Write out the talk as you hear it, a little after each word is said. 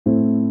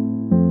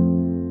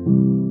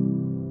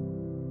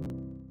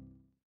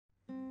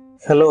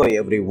Hello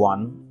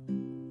everyone.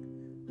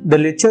 The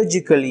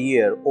liturgical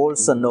year,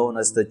 also known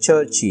as the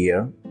church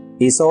year,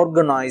 is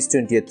organized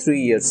into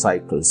three-year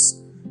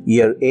cycles: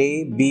 year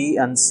A, B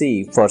and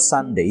C for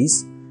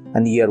Sundays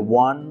and year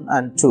 1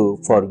 and 2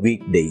 for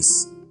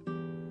weekdays.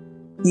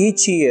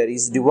 Each year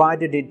is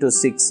divided into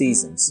 6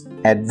 seasons: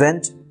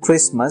 Advent,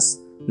 Christmas,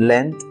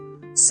 Lent,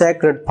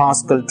 Sacred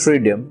Paschal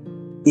Triduum,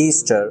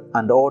 Easter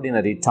and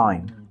Ordinary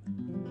Time,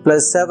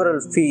 plus several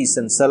feasts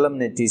and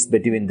solemnities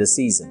between the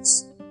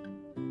seasons.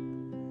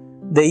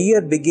 The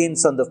year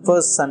begins on the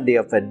first Sunday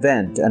of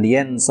Advent and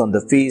ends on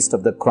the feast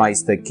of the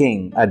Christ the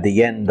King at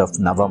the end of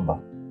November.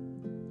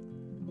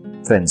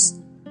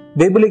 Friends,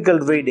 biblical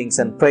readings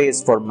and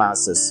prayers for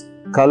masses,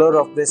 color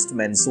of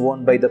vestments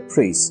worn by the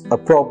priests,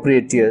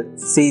 appropriate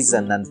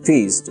season and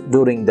feast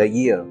during the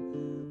year,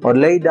 are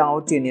laid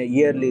out in a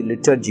yearly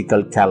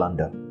liturgical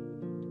calendar.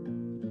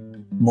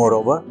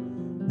 Moreover,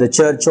 the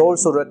Church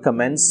also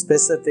recommends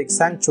specific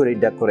sanctuary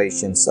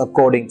decorations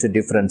according to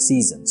different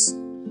seasons.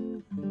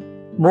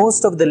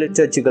 Most of the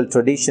liturgical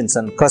traditions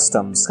and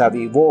customs have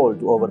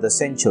evolved over the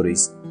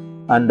centuries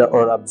and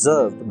are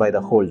observed by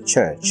the whole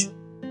Church.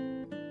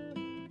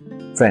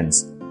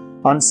 Friends,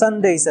 on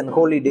Sundays and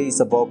holy days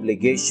of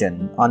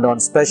obligation and on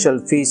special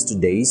feast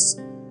days,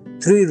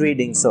 3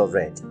 readings are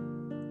read.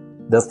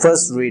 The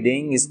first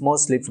reading is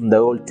mostly from the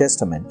Old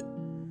Testament.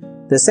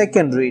 The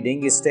second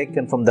reading is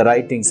taken from the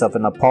writings of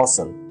an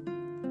apostle.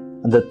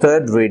 And the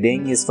third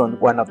reading is from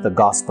one of the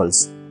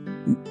Gospels.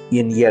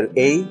 In year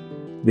A,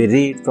 we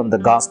read from the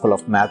Gospel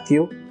of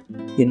Matthew.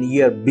 In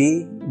year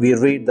B, we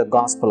read the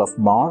Gospel of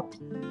Mark.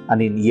 And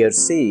in year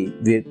C,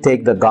 we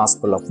take the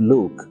Gospel of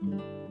Luke.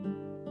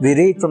 We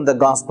read from the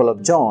Gospel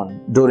of John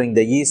during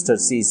the Easter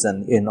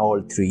season in all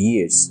 3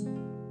 years.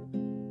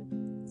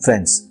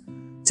 Friends,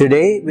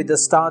 today with the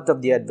start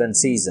of the Advent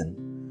season,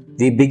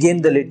 we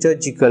begin the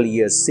liturgical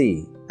year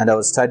C and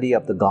our study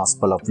of the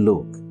Gospel of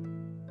Luke.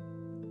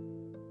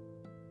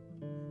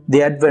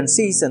 The Advent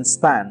season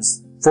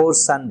spans 4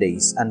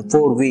 Sundays and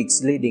 4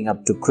 weeks leading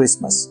up to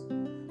Christmas,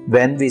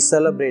 when we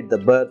celebrate the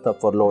birth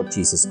of our Lord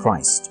Jesus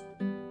Christ.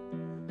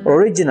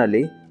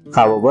 Originally,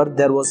 however,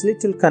 there was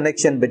little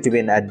connection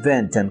between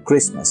Advent and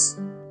Christmas.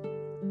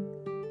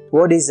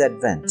 What is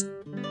Advent?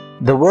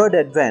 The word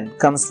Advent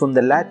comes from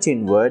the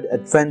Latin word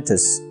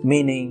adventus,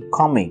 meaning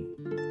coming,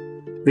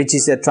 which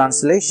is a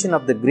translation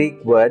of the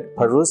Greek word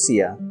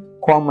parousia,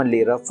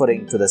 commonly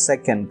referring to the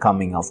second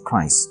coming of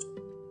Christ.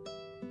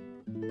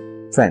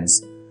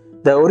 Friends,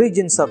 the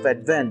origins of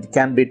Advent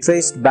can be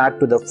traced back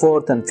to the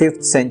 4th and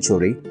 5th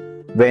century,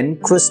 when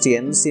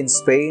Christians in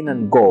Spain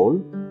and Gaul,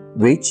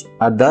 which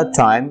at that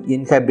time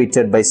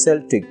inhabited by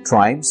Celtic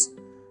tribes,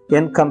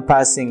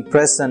 encompassing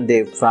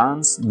present-day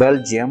France,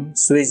 Belgium,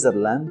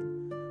 Switzerland,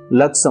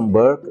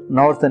 Luxembourg,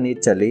 northern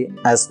Italy,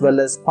 as well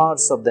as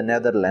parts of the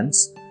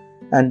Netherlands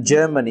and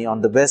Germany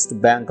on the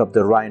west bank of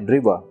the Rhine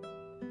River,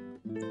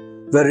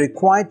 were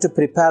required to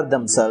prepare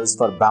themselves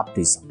for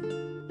baptism.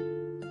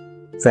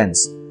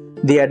 Friends,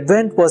 the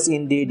Advent was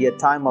indeed a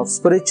time of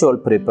spiritual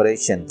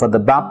preparation for the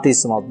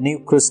baptism of new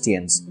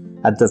Christians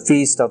at the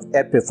Feast of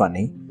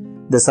Epiphany,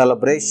 the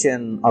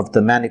celebration of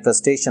the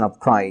manifestation of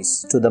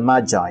Christ to the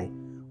Magi,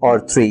 or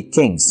 3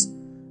 kings,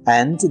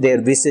 and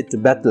their visit to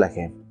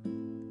Bethlehem.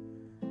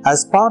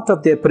 As part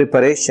of their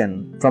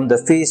preparation from the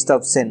Feast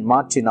of St.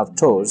 Martin of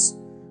Tours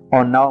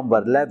on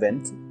November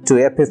 11th to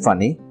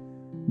Epiphany,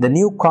 the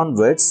new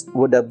converts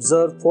would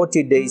observe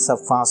 40 days of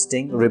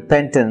fasting,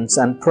 repentance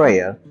and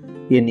prayer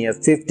in a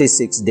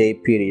 56-day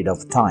period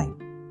of time.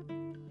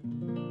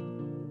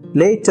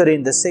 Later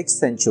in the 6th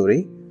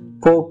century,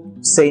 Pope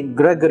St.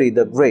 Gregory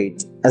the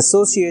Great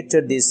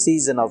associated this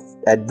season of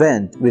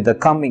Advent with the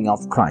coming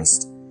of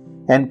Christ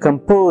and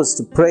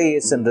composed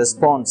prayers and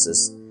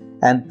responses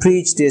and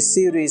preached a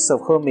series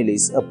of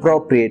homilies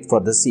appropriate for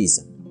the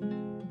season.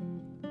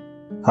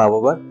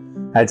 However,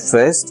 at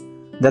first,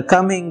 the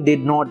coming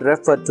did not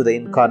refer to the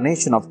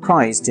incarnation of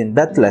Christ in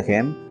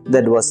Bethlehem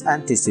that was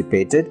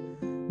anticipated,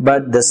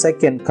 but the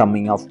second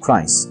coming of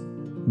Christ,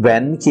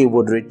 when he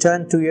would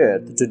return to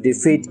earth to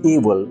defeat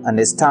evil and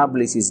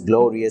establish his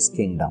glorious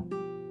kingdom.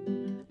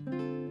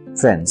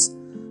 Friends,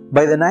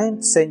 by the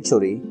 9th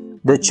century,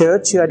 the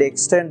Church had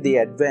extended the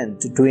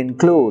Advent to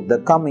include the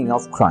coming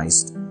of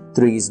Christ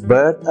through his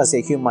birth as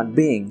a human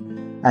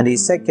being and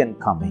his second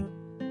coming.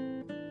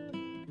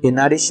 In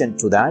addition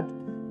to that,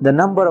 the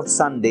number of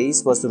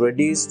Sundays was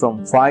reduced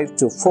from 5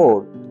 to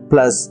 4,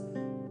 plus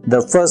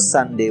the first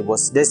Sunday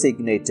was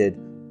designated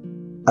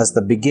as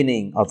the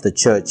beginning of the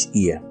church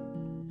year.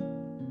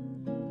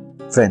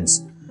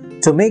 Friends,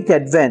 to make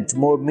Advent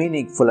more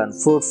meaningful and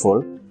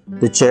fruitful,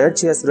 the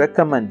Church has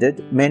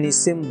recommended many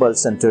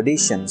symbols and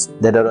traditions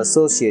that are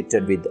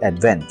associated with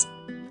Advent.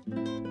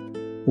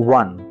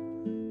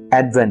 1.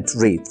 Advent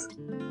Wreath.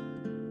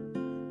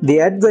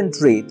 The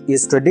Advent wreath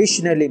is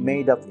traditionally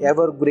made of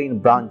evergreen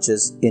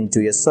branches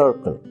into a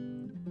circle.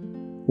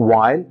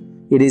 While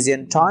it is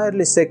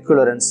entirely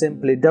secular and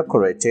simply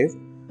decorative,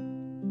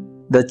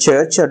 the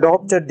Church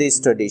adopted this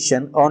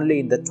tradition only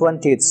in the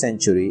 20th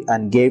century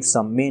and gave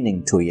some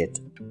meaning to it.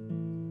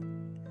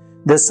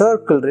 The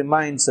circle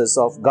reminds us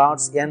of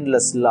God's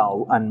endless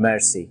love and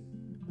mercy.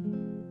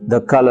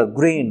 The color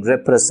green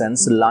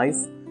represents life,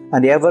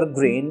 and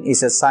evergreen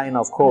is a sign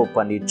of hope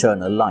and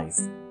eternal life.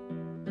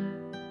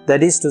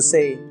 That is to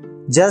say,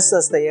 just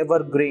as the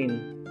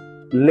evergreen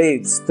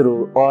lives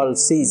through all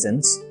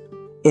seasons,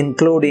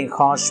 including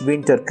harsh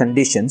winter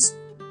conditions,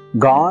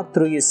 God,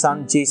 through His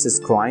Son Jesus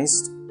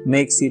Christ,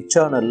 makes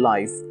eternal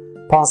life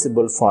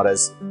possible for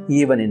us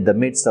even in the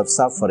midst of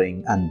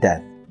suffering and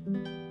death.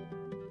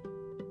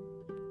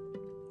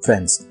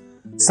 Friends,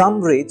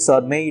 some wreaths are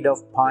made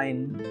of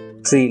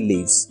pine tree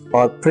leaves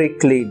or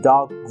prickly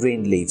dark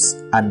green leaves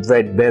and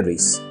red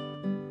berries.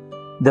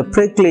 The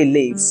prickly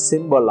leaves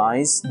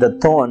symbolize the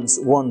thorns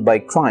worn by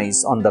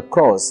Christ on the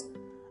cross,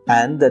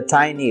 and the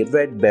tiny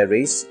red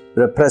berries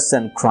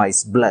represent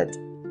Christ's blood.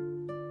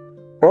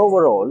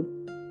 Overall,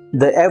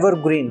 the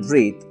evergreen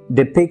wreath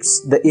depicts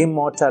the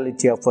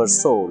immortality of our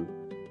soul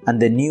and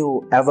the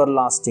new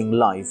everlasting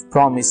life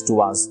promised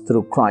to us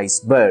through Christ's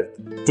birth,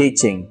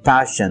 teaching,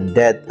 passion,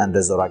 death, and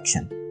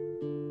resurrection.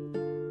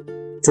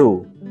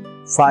 2.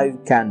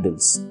 5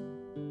 candles.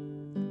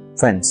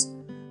 Friends,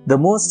 the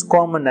most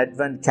common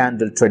Advent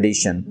candle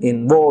tradition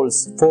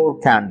involves 4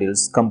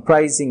 candles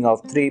comprising of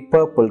 3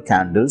 purple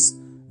candles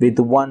with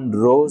 1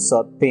 rose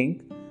or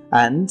pink,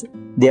 and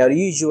they are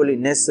usually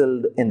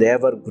nestled in the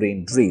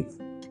evergreen wreath.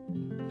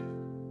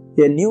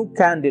 A new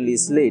candle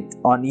is lit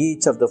on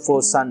each of the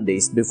 4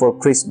 Sundays before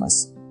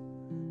Christmas.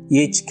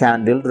 Each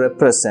candle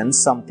represents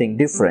something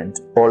different,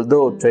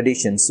 although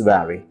traditions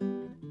vary.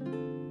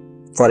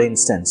 For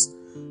instance,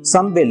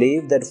 some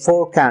believe that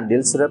 4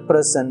 candles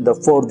represent the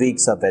 4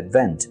 weeks of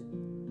Advent.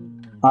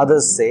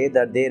 Others say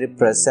that they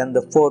represent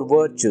the 4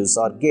 virtues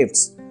or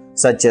gifts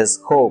such as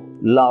hope,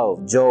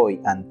 love, joy,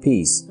 and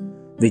peace,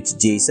 which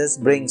Jesus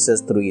brings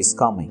us through His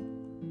coming.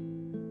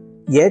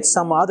 Yet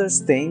some others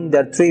think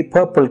that 3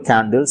 purple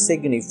candles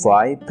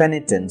signify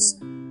penitence,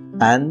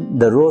 and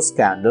the rose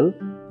candle,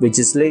 which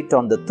is lit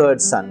on the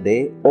 3rd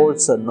Sunday,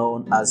 also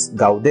known as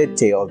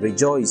Gaudete or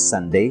Rejoice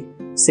Sunday,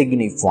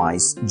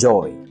 signifies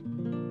joy.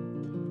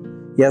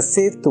 A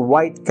 5th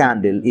white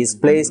candle is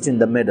placed in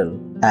the middle,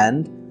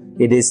 and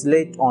it is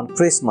lit on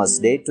Christmas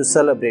Day to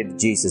celebrate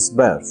Jesus'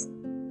 birth.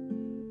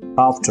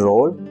 After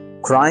all,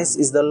 Christ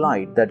is the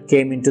light that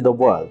came into the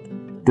world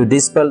to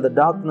dispel the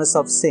darkness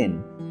of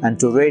sin and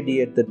to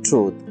radiate the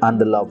truth and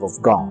the love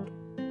of God.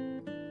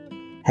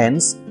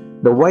 Hence,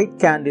 the white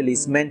candle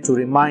is meant to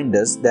remind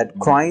us that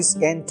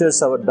Christ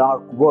enters our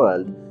dark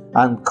world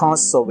and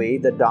casts away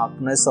the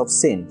darkness of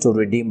sin to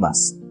redeem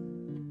us.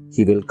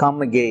 He will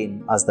come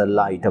again as the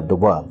light of the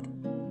world.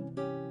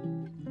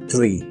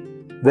 3.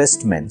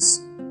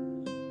 Vestments.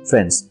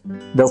 Friends,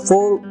 the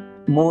 4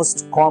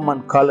 most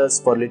common colors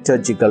for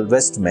liturgical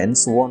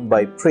vestments worn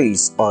by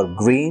priests are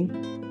green,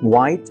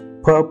 white,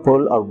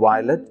 purple or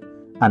violet,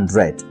 and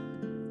red.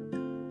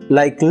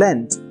 Like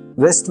Lent,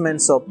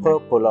 vestments of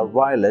purple or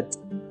violet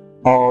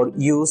are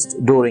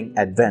used during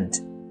Advent.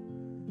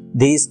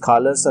 These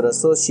colors are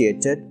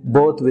associated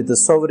both with the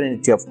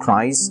sovereignty of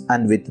Christ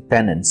and with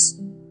penance.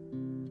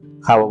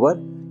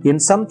 However, in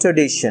some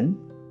tradition,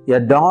 a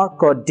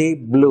dark or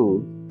deep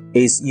blue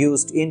is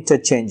used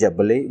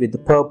interchangeably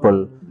with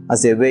purple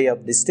as a way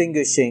of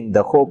distinguishing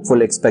the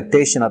hopeful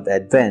expectation of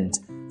Advent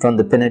from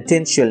the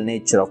penitential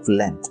nature of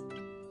Lent.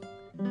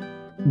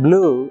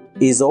 Blue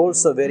is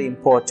also a very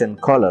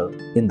important color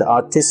in the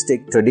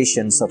artistic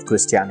traditions of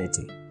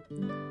Christianity.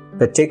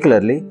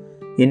 Particularly,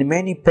 in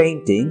many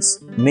paintings,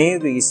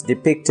 Mary is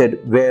depicted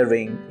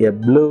wearing a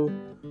blue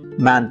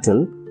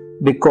mantle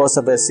because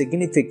of her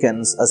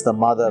significance as the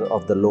mother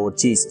of the Lord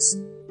Jesus.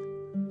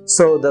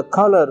 So, the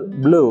color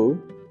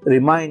blue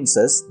reminds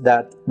us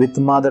that with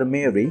Mother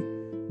Mary,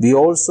 we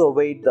also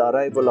await the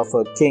arrival of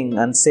our King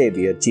and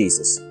Savior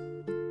Jesus.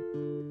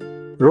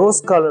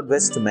 Rose-colored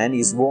vestment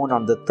is worn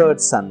on the 3rd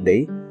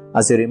Sunday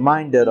as a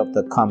reminder of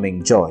the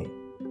coming joy.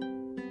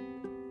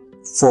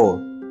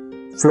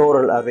 4.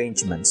 Floral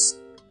arrangements.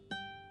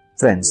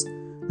 Friends,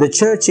 the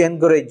Church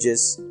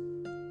encourages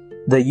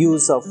the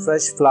use of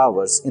fresh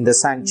flowers in the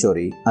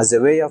sanctuary as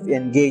a way of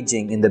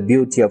engaging in the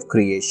beauty of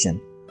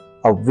creation,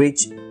 of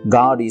which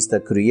God is the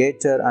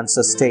creator and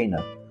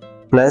sustainer,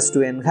 plus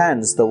to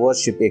enhance the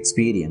worship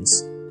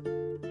experience.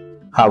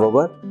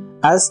 However,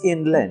 as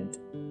in Lent,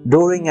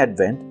 during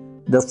Advent,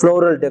 the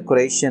floral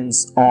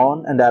decorations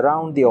on and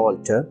around the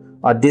altar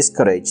are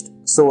discouraged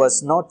so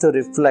as not to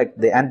reflect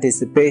the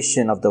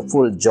anticipation of the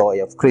full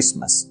joy of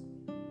Christmas.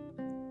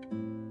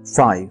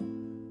 5.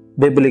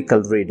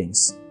 Biblical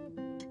readings.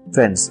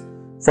 Friends,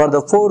 for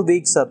the 4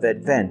 weeks of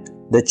Advent,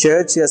 the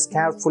Church has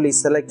carefully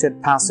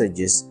selected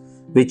passages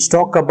which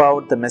talk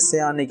about the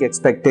messianic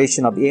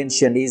expectation of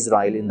ancient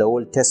Israel in the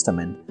Old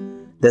Testament,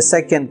 the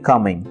second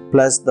coming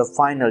plus the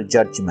final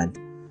judgment,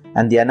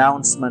 and the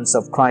announcements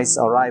of Christ's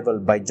arrival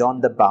by John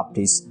the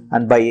Baptist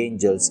and by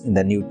angels in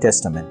the New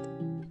Testament.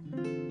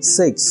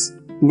 6.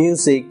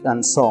 Music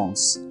and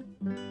songs.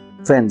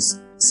 Friends,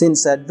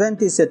 since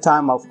Advent is a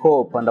time of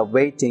hope and of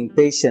waiting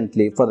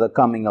patiently for the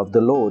coming of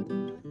the Lord,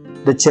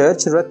 The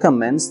Church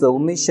recommends the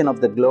omission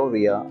of the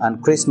Gloria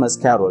and Christmas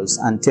carols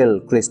until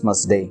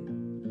Christmas Day.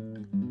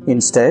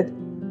 Instead,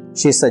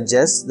 she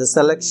suggests the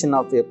selection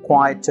of a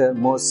quieter,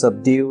 more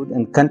subdued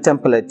and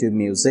contemplative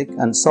music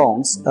and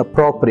songs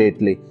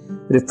appropriately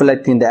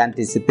reflecting the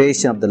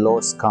anticipation of the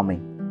Lord's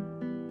coming.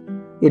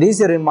 It is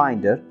a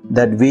reminder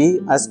that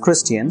we as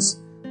Christians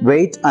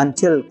wait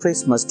until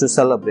Christmas to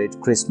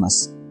celebrate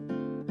Christmas,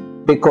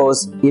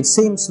 because it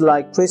seems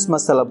like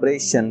Christmas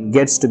celebration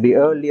gets to be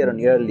earlier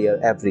and earlier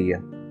every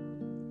year.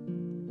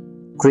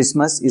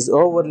 Christmas is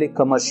overly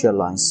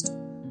commercialized.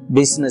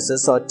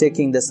 Businesses are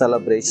taking the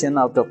celebration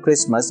out of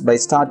Christmas by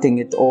starting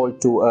it all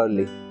too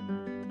early.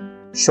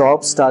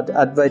 Shops start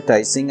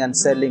advertising and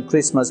selling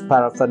Christmas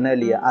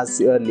paraphernalia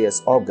as early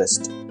as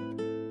August.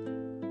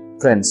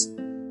 Friends,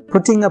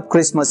 putting up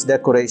Christmas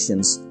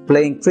decorations,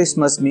 playing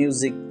Christmas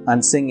music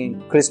and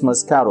singing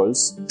Christmas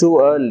carols too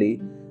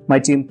early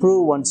might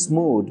improve one's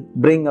mood,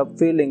 bring up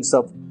feelings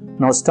of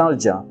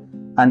nostalgia,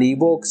 and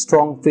evoke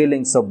strong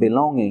feelings of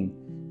belonging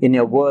in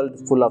a world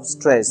full of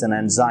stress and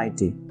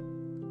anxiety.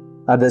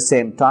 At the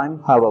same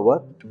time,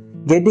 however,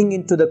 getting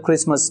into the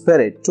Christmas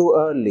spirit too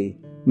early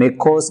may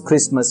cause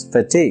Christmas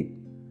fatigue,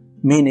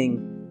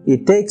 meaning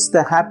it takes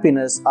the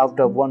happiness out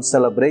of one's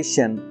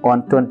celebration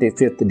on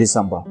 25th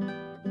December.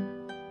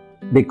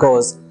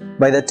 Because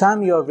by the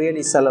time you are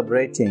really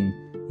celebrating,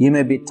 you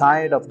may be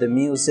tired of the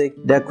music,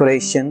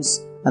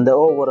 decorations, and the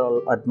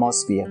overall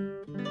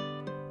atmosphere.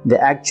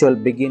 The actual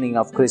beginning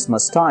of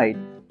Christmastide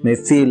may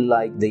feel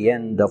like the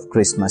end of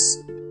Christmas.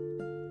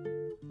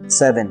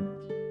 7.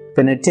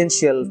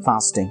 Penitential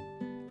fasting.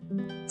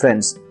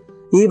 Friends,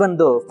 even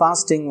though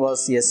fasting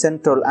was a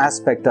central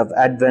aspect of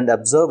Advent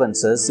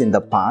observances in the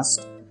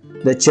past,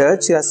 the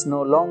Church has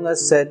no longer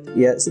set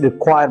a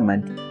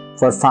requirement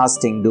for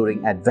fasting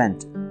during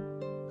Advent.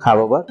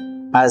 However,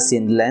 as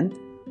in Lent,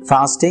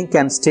 fasting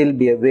can still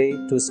be a way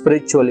to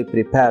spiritually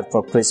prepare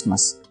for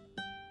Christmas.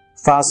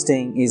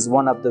 Fasting is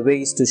one of the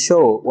ways to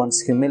show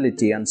one's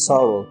humility and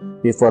sorrow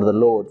before the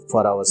Lord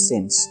for our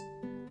sins.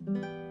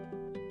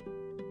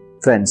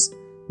 Friends,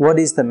 what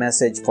is the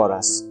message for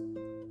us?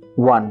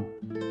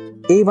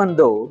 1. Even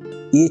though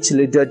each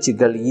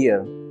liturgical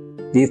year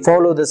we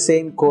follow the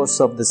same course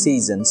of the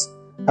seasons,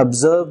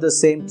 observe the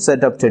same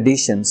set of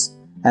traditions,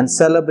 and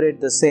celebrate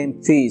the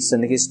same feasts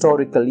and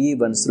historical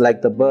events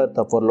like the birth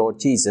of our Lord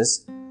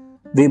Jesus,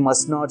 we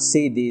must not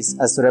see these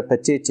as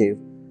repetitive,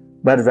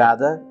 but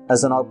rather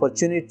as an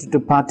opportunity to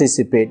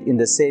participate in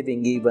the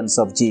saving events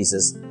of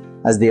Jesus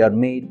as they are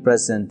made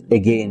present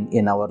again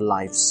in our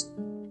lives.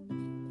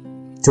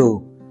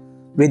 2.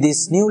 With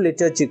this new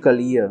liturgical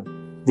year,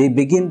 we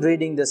begin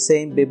reading the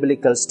same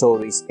biblical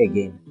stories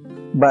again,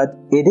 but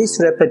it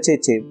is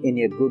repetitive in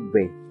a good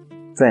way.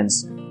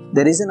 Friends,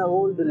 there is an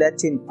old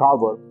Latin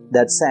proverb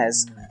that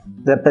says,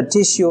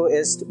 repetitio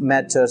est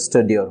mater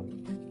studiorum.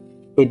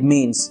 It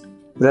means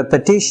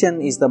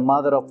repetition is the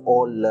mother of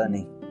all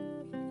learning.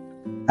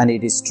 And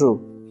it is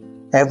true.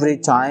 Every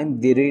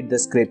time we read the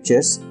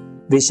scriptures,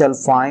 we shall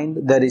find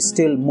there is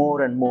still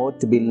more and more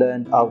to be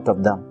learned out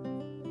of them.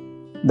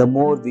 The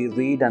more we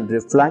read and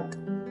reflect,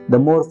 the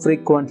more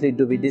frequently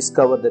do we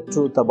discover the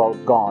truth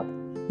about God,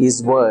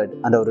 His Word,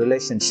 and our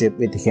relationship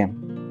with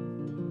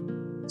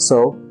Him.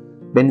 So,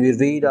 when we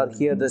read or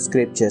hear the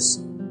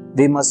scriptures,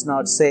 we must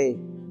not say,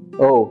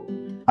 "Oh,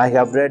 I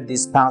have read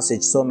this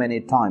passage so many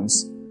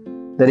times.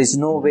 There is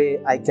no way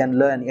I can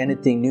learn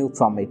anything new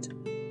from it."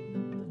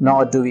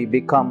 Nor do we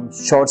become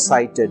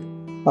short-sighted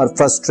or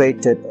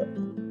frustrated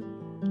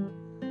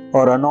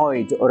or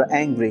annoyed or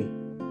angry,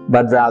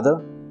 but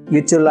rather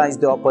utilize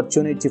the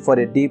opportunity for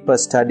a deeper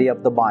study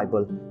of the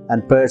Bible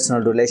and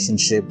personal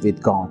relationship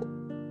with God.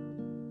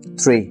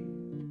 3.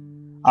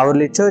 Our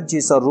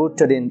liturgies are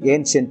rooted in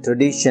ancient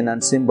tradition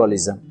and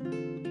symbolism.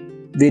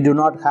 We do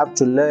not have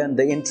to learn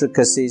the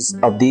intricacies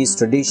of these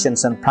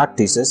traditions and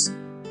practices.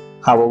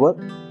 However,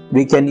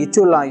 we can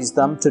utilize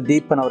them to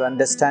deepen our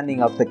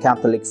understanding of the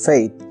Catholic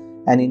faith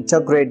and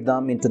integrate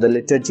them into the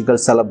liturgical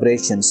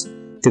celebrations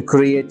to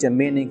create a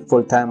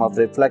meaningful time of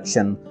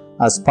reflection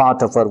as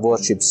part of our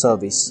worship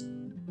service.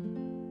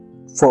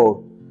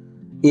 4.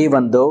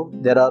 Even though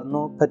there are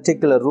no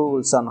particular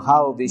rules on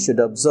how we should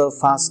observe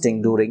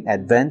fasting during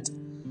Advent,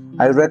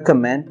 I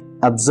recommend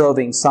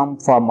observing some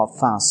form of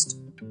fast.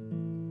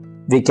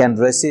 We can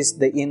resist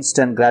the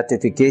instant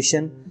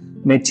gratification,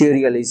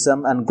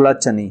 materialism, and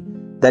gluttony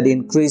that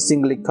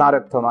increasingly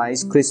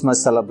characterize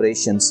Christmas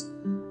celebrations,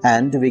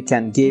 and we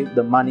can give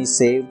the money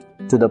saved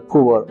to the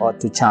poor or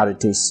to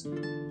charities.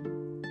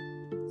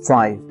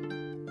 5.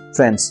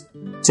 Friends,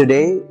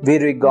 today we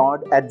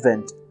regard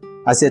Advent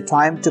as a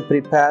time to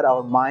prepare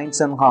our minds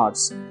and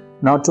hearts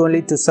not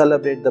only to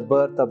celebrate the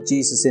birth of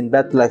Jesus in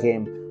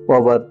Bethlehem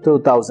over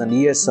 2000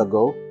 years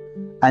ago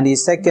and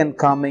His second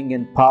coming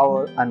in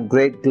power and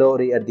great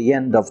glory at the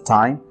end of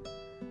time,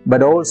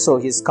 but also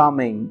His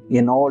coming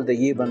in all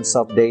the events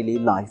of daily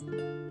life,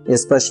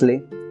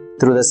 especially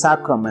through the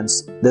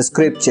sacraments, the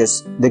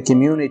scriptures, the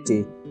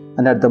community,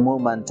 and at the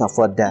moment of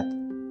our death.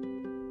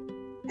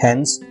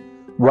 Hence,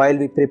 While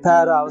we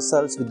prepare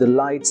ourselves with the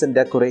lights and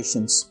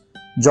decorations,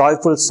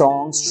 joyful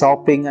songs,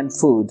 shopping and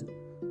food,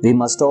 we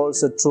must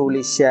also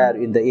truly share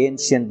in the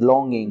ancient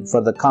longing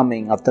for the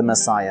coming of the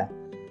Messiah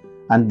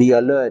and be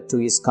alert to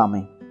His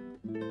coming.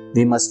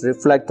 We must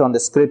reflect on the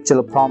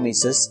scriptural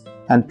promises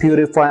and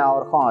purify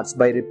our hearts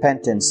by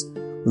repentance,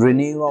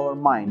 renew our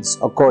minds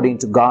according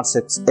to God's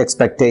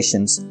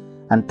expectations,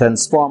 and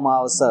transform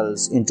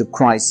ourselves into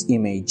Christ's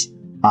image.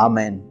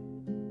 Amen.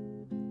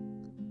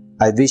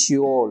 I wish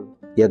you all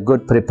a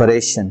good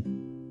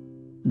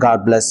preparation.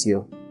 God bless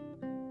you.